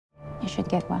should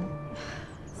get one.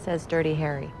 Says Dirty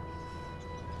Harry.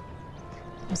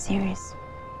 I'm serious.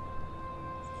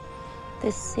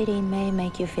 This city may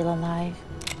make you feel alive,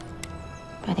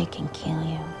 but it can kill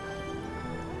you.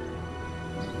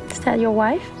 Is that your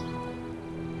wife?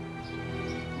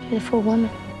 Beautiful woman.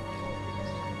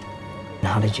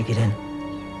 How did you get in?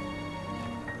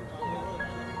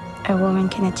 A woman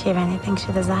can achieve anything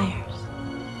she desires.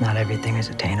 Not everything is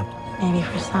attainable. Maybe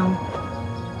for some.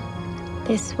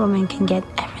 This woman can get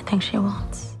everything she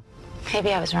wants.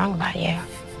 Maybe I was wrong about you.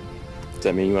 Does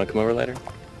that mean you want to come over later?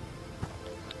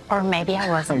 Or maybe I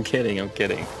wasn't. I'm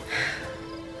kidding.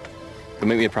 But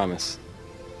make me a promise.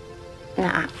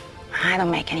 Nah, I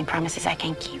don't make any promises I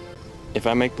can't keep. If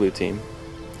I make blue team,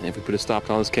 and if we put a stop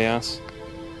to all this chaos,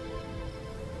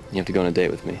 you have to go on a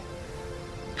date with me.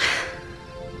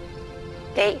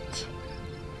 Date?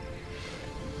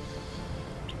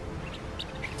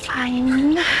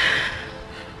 Fine.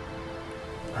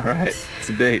 All right, it's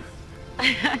a date.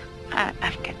 I've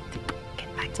got to get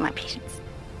back to my patients.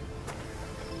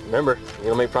 Remember, you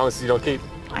don't make promises you don't keep.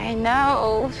 I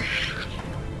know.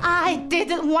 I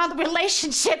didn't want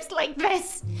relationships like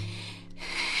this.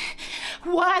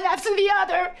 One after the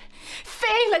other.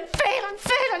 Fail and fail and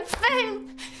fail and fail.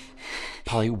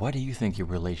 Polly, why do you think your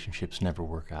relationships never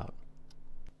work out?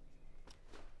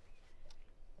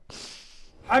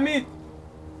 حميد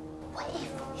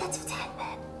وقف لا تفتح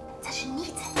الباب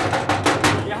تجنيت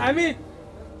يا حميد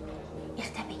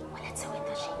اختبي ولا تسوي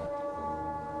ضجيج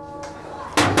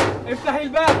افتحي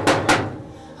الباب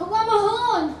هو ما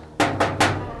هون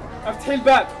افتحي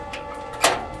الباب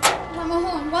لا ما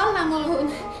هون والله ما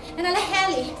هون أنا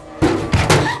لحالي.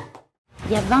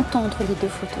 Il y a 20 ans entre les deux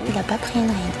photos, il n'a pas pris une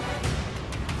ride.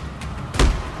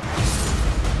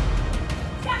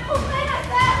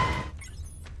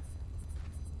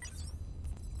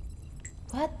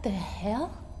 What the hell?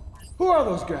 Who are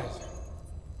those guys?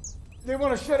 They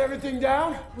want to shut everything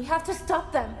down? We have to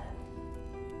stop them.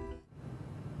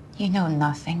 You know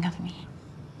nothing of me.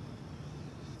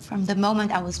 From the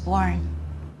moment I was born,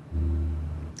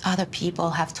 other people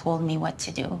have told me what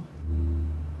to do,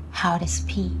 how to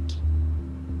speak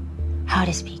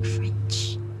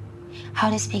French, how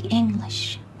to speak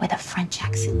English with a French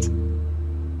accent,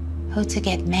 who to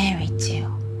get married to.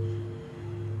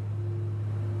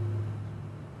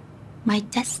 My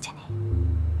destiny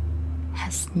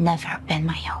has never been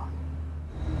my own.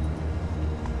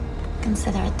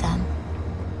 Consider it done.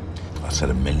 I said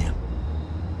 $1 million.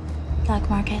 Black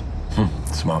market?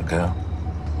 Smart girl.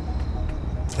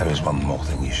 There is one more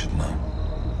thing you should know.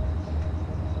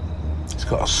 He's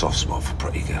got a soft spot for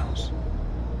pretty girls.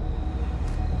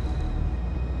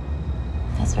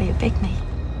 That's where you picked me.